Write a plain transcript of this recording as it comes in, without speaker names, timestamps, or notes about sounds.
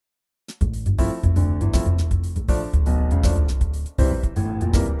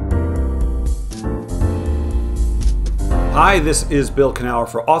Hi, this is Bill Kenower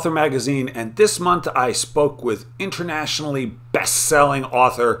for Author Magazine, and this month I spoke with internationally best-selling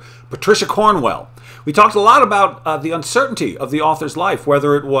author Patricia Cornwell. We talked a lot about the uncertainty of the author's life,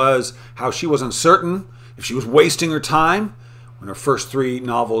 whether it was how she was uncertain, if she was wasting her time when her first 3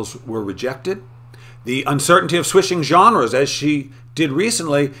 novels were rejected, the uncertainty of switching genres as she did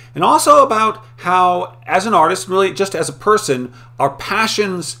recently, and also about how, as an artist, really just as a person, our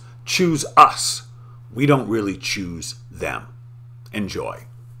passions choose us. We don't really choose them. Enjoy.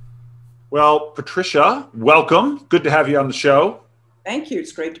 Well, Patricia, welcome. Good to have you on the show. Thank you.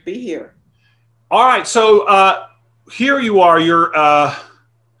 It's great to be here. All right, so here you are.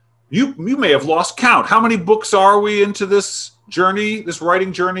 You may have lost count. How many books are we into this journey, this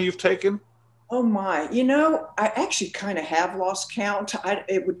writing journey you've taken? Oh my! I actually kind of have lost count.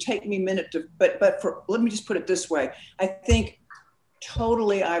 It would take me a minute to, but let me just put it this way. I think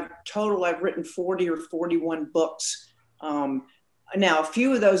I've written 40 or 41 books. Now, a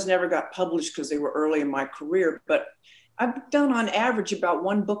few of those never got published because they were early in my career, but I've done on average about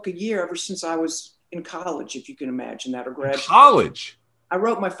 1 book a year ever since I was in college, if you can imagine that, or graduate. College? I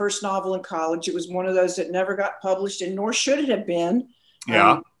wrote my first novel in college. It was one of those that never got published, and nor should it have been.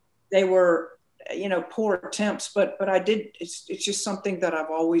 Yeah. They were, poor attempts, but I did. It's just something that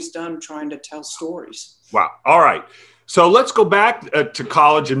I've always done, trying to tell stories. Wow. All right. So let's go back to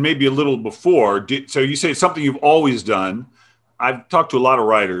college and maybe a little before. So you say it's something you've always done. I've talked to a lot of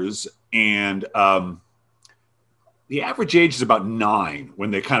writers, and the average age is about 9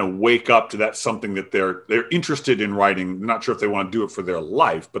 when they kind of wake up to that something that they're interested in writing. I'm not sure if they want to do it for their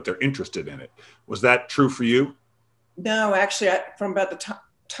life, but they're interested in it. Was that true for you? No, actually, from about the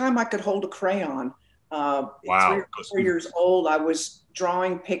time I could hold a crayon, wow. 3 or 4 years old, I was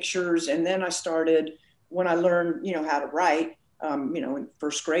drawing pictures, and then I started. When I learned, how to write, in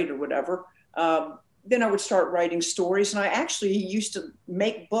first grade or whatever, then I would start writing stories. And I actually used to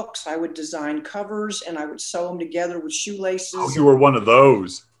make books. I would design covers and I would sew them together with shoelaces. Oh, you were one of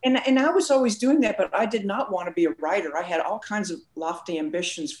those. And I was always doing that, but I did not want to be a writer. I had all kinds of lofty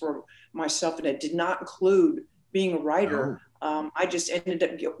ambitions for myself, and it did not include being a writer. Oh. I just ended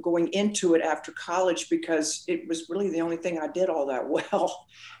up going into it after college because it was really the only thing I did all that well.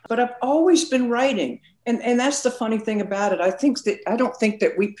 But I've always been writing. And that's the funny thing about it. I don't think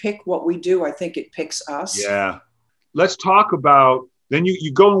that we pick what we do. I think it picks us. Yeah. Let's talk about, then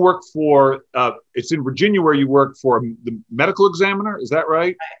you go and work for, it's in Virginia where you work for the medical examiner. Is that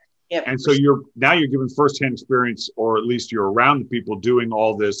right? Yep. And so you're given firsthand experience, or at least you're around the people doing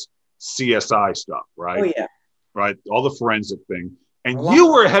all this CSI stuff, right? Oh, yeah. Right. All the forensic thing. And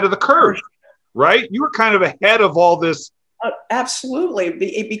you were ahead of the curve, right? You were kind of ahead of all this. Absolutely.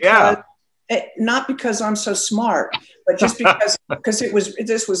 Because not because I'm so smart, but just because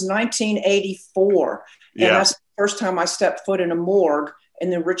this was 1984. And that's the first time I stepped foot in a morgue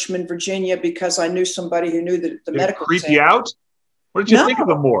in Richmond, Virginia, because I knew somebody who knew the medical. Did it creep you out? What did you think of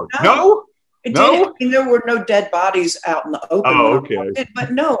the morgue? No? It did. I mean, there were no dead bodies out in the open. Oh, okay.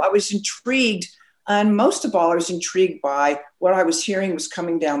 But no, I was intrigued. And most of all, I was intrigued by what I was hearing was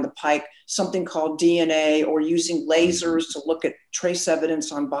coming down the pike, something called DNA, or using lasers to look at trace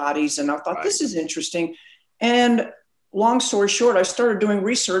evidence on bodies. And I thought, this is interesting. And long story short, I started doing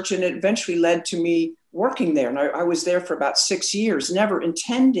research, and it eventually led to me working there. And I was there for about 6 years, never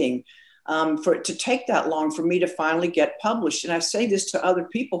intending for it to take that long for me to finally get published. And I say this to other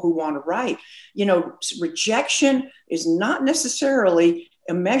people who want to write. Rejection is not necessarily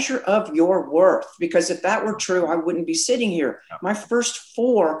a measure of your worth, because if that were true, I wouldn't be sitting here. My first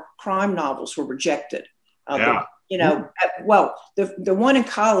 4 crime novels were rejected. The one in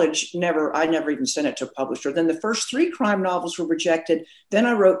college, I never even sent it to a publisher. Then the first 3 crime novels were rejected. Then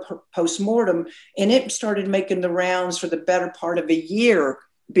I wrote Postmortem, and it started making the rounds for the better part of a year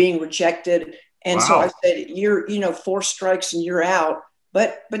being rejected. And so I said, you're 4 strikes and you're out.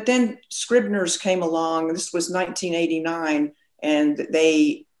 But then Scribner's came along. This was 1989. And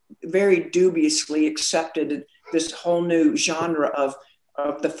they very dubiously accepted this whole new genre of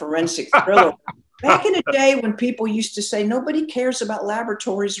the forensic thriller. Back in the day when people used to say, nobody cares about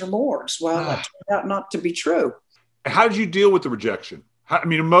laboratories or morgues. Well, that turned out not to be true. How did you deal with the rejection?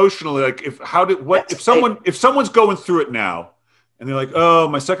 Emotionally, like if someone's going through it now and they're like, oh,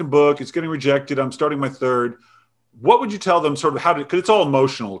 my second book, it's getting rejected, I'm starting my third. What would you tell them because it's all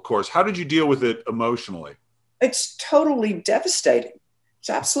emotional, of course. How did you deal with it emotionally? It's totally devastating.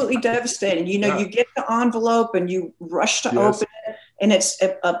 It's absolutely devastating. You get the envelope and you rush to open it, and it's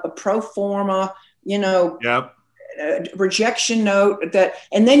a pro forma, Yep. rejection note that,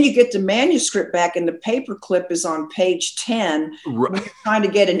 and then you get the manuscript back and the paper clip is on page 10 when you're trying to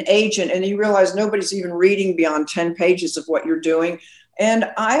get an agent and you realize nobody's even reading beyond 10 pages of what you're doing.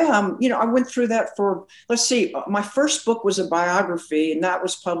 And I went through that for, let's see, my first book was a biography and that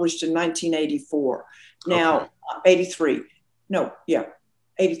was published in 1984. Now, 83. No, yeah,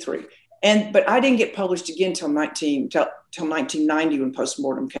 83. But I didn't get published again till 1990 when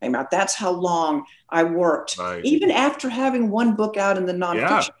Postmortem came out. That's how long I worked, even after having one book out in the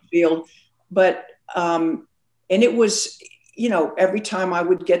nonfiction field. But, and it was, every time I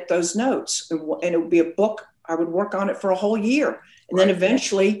would get those notes and it would be a book, I would work on it for a whole year. And then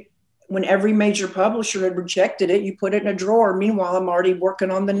eventually, when every major publisher had rejected it, you put it in a drawer. Meanwhile, I'm already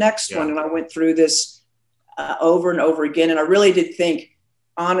working on the next one. And I went through this over and over again. And I really did think,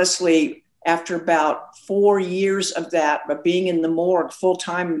 honestly, after about 4 years of that, but being in the morgue full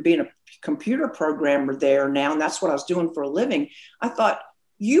time and being a computer programmer there now, and that's what I was doing for a living, I thought,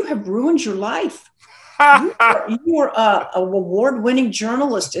 you have ruined your life. You are a award-winning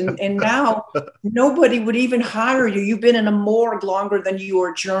journalist, and now nobody would even hire you. You've been in a morgue longer than you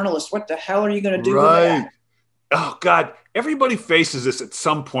were a journalist. What the hell are you going to do with that? Oh, God. Everybody faces this at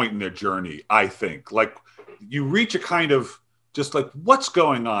some point in their journey, I think. Like, you reach a kind of just like, what's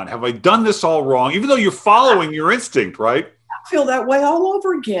going on? Have I done this all wrong? Even though you're following your instinct, right? I feel that way all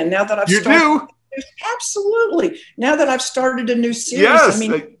over again now that I've started. Absolutely. Now that I've started a new series. Yes, I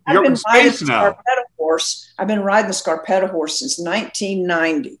mean, you're in space now. I've been riding the Scarpetta horse since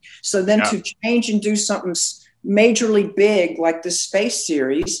 1990. So then to change and do something majorly big like this space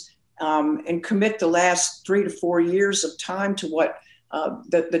series and commit the last 3 to 4 years of time to what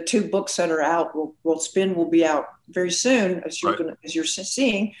the 2 books that are out will be out very soon, as you're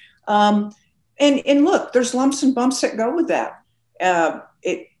seeing. And look, there's lumps and bumps that go with that.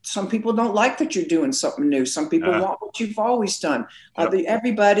 Some people don't like that you're doing something new. Some people want what you've always done.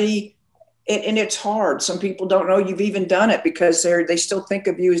 Everybody, and it's hard. Some people don't know you've even done it because they still think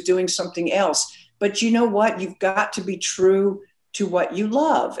of you as doing something else. But you know what? You've got to be true to what you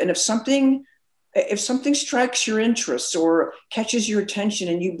love. And if something strikes your interest or catches your attention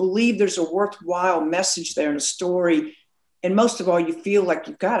and you believe there's a worthwhile message there in a story, and most of all, you feel like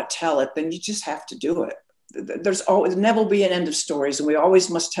you've got to tell it, then you just have to do it. There's never be an end of stories, and we always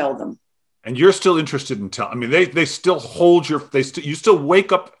must tell them. And you're still interested in telling. I mean, they still hold you still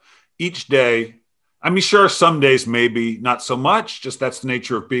wake up each day. I mean, sure, some days maybe not so much. Just that's the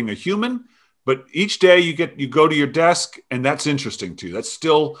nature of being a human. But each day you go to your desk, and that's interesting to you. That's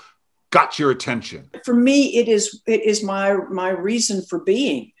still got your attention. For me, it is my reason for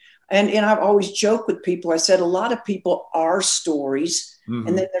being. And I've always joked with people. I said a lot of people are stories. Mm-hmm.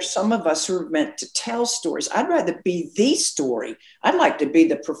 And then there's some of us who are meant to tell stories. I'd rather be the story. I'd like to be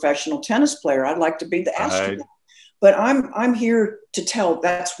the professional tennis player. I'd like to be the astronaut. Right. But I'm here to tell.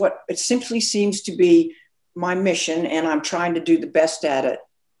 That's what it simply seems to be my mission. And I'm trying to do the best at it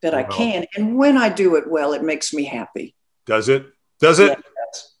that I can. And when I do it well, it makes me happy. Does it? Does it? Yeah,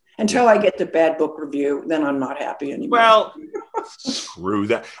 until I get the bad book review, then I'm not happy anymore. Well, screw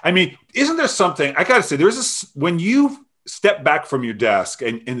that. I mean, isn't there something, I got to say, when you step back from your desk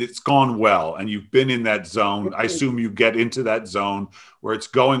and it's gone well and you've been in that zone, I assume you get into that zone where it's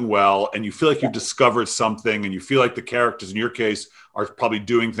going well and you feel like you've discovered something and you feel like the characters in your case are probably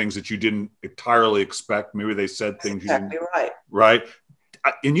doing things that you didn't entirely expect. Maybe they said things you didn't. Right.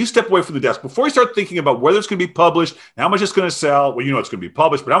 And you step away from the desk before you start thinking about whether it's going to be published, how much it's going to sell. Well, you know it's going to be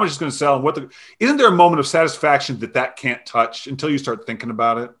published, but how much it's going to sell and isn't there a moment of satisfaction that can't touch until you start thinking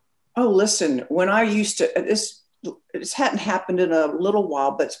about it? Oh, listen, when I used to, this hadn't happened in a little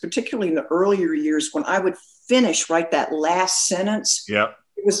while, but particularly in the earlier years when I would write that last sentence. Yeah.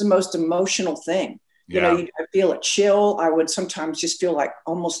 It was the most emotional thing. You know, I feel a chill. I would sometimes just feel like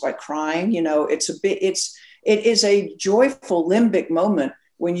almost like crying. You know, it is a joyful limbic moment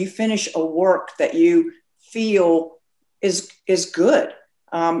when you finish a work that you feel is good.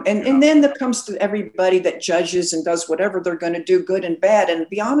 And then there comes to everybody that judges and does whatever they're going to do, good and bad. And to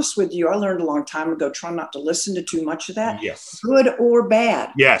be honest with you, I learned a long time ago, try not to listen to too much of that. Yes. Good or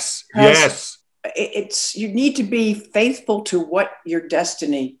bad. Yes. Yes. You need to be faithful to what your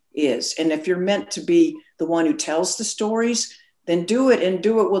destiny is. And if you're meant to be the one who tells the stories, then do it and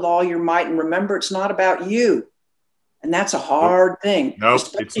do it with all your might. And remember, it's not about you. And that's a hard thing. No,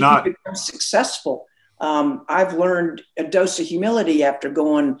 it's not. If you become successful. I've learned a dose of humility after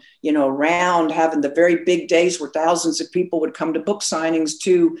going, around having the very big days where thousands of people would come to book signings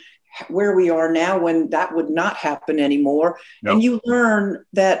to where we are now when that would not happen anymore. Nope. And you learn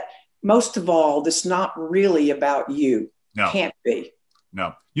that most of all, this not really about you. No. Can't be.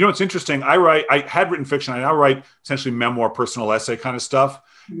 No. You know, it's interesting. I had written fiction. I now write essentially memoir, personal essay kind of stuff.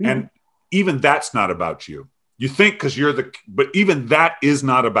 Mm-hmm. And even that's not about you. You think because but even that is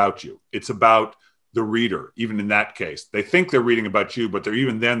not about you. It's about the reader, even in that case. They think they're reading about you, but they're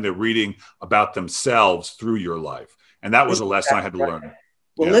reading about themselves through your life. And that was a lesson I had to learn.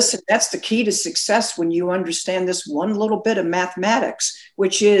 Well, listen, that's the key to success when you understand this one little bit of mathematics,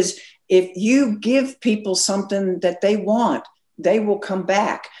 which is if you give people something that they want, they will come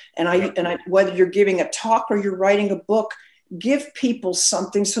back. And whether you're giving a talk or you're writing a book, give people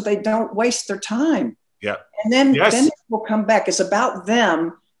something so they don't waste their time. Yeah. And then they will come back. It's about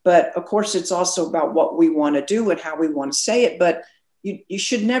them. But of course, it's also about what we want to do and how we want to say it. But you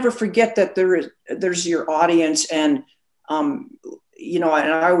should never forget that there's your audience. And, and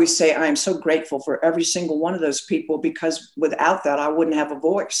I always say I am so grateful for every single one of those people, because without that, I wouldn't have a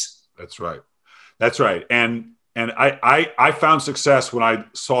voice. That's right. That's right. And I found success when I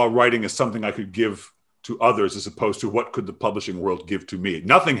saw writing as something I could give to others, as opposed to what could the publishing world give to me.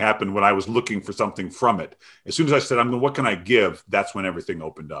 Nothing happened when I was looking for something from it. As soon as I said, what can I give? That's when everything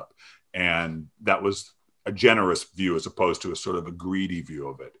opened up. And that was a generous view as opposed to a sort of a greedy view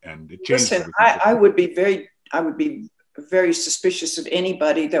of it. And it changed. Listen, I would be very suspicious of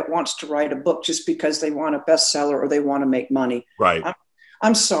anybody that wants to write a book just because they want a bestseller or they want to make money. Right.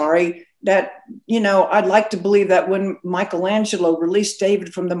 I'm sorry that, I'd like to believe that when Michelangelo released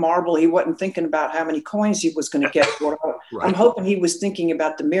David from the marble, he wasn't thinking about how many coins he was going to get for it. Right. I'm hoping he was thinking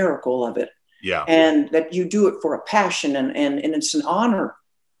about the miracle of it. Yeah. And that you do it for a passion and it's an honor,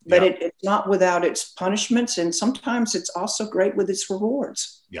 but it's not without its punishments. And sometimes it's also great with its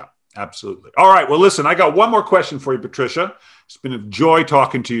rewards. Yeah, absolutely. All right. Well, listen, I got one more question for you, Patricia. It's been a joy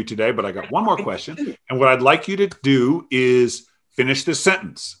talking to you today, but I got one more question. And what I'd like you to do is finish this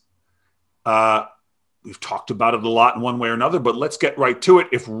sentence. We've talked about it a lot in one way or another, but let's get right to it.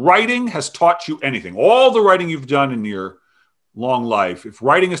 If writing has taught you anything, all the writing you've done in your long life, if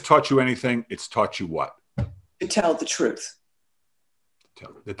writing has taught you anything, it's taught you what? To tell the truth.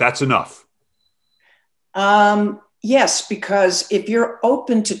 That's enough. Yes, because if you're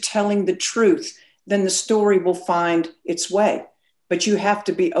open to telling the truth, then the story will find its way. But you have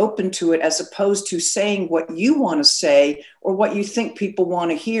to be open to it, as opposed to saying what you want to say or what you think people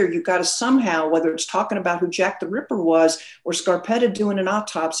want to hear. You've got to somehow, whether it's talking about who Jack the Ripper was or Scarpetta doing an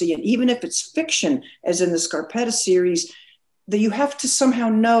autopsy, and even if it's fiction, as in the Scarpetta series, that you have to somehow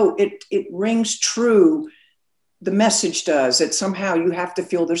know it rings true. The message does. That somehow you have to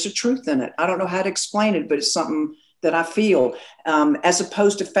feel there's a truth in it. I don't know how to explain it, but it's something that I feel, as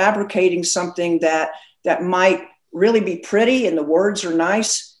opposed to fabricating something that might really be pretty and the words are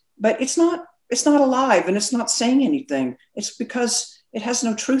nice, but it's not alive and it's not saying anything. It's because it has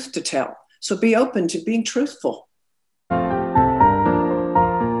no truth to tell. So be open to being truthful.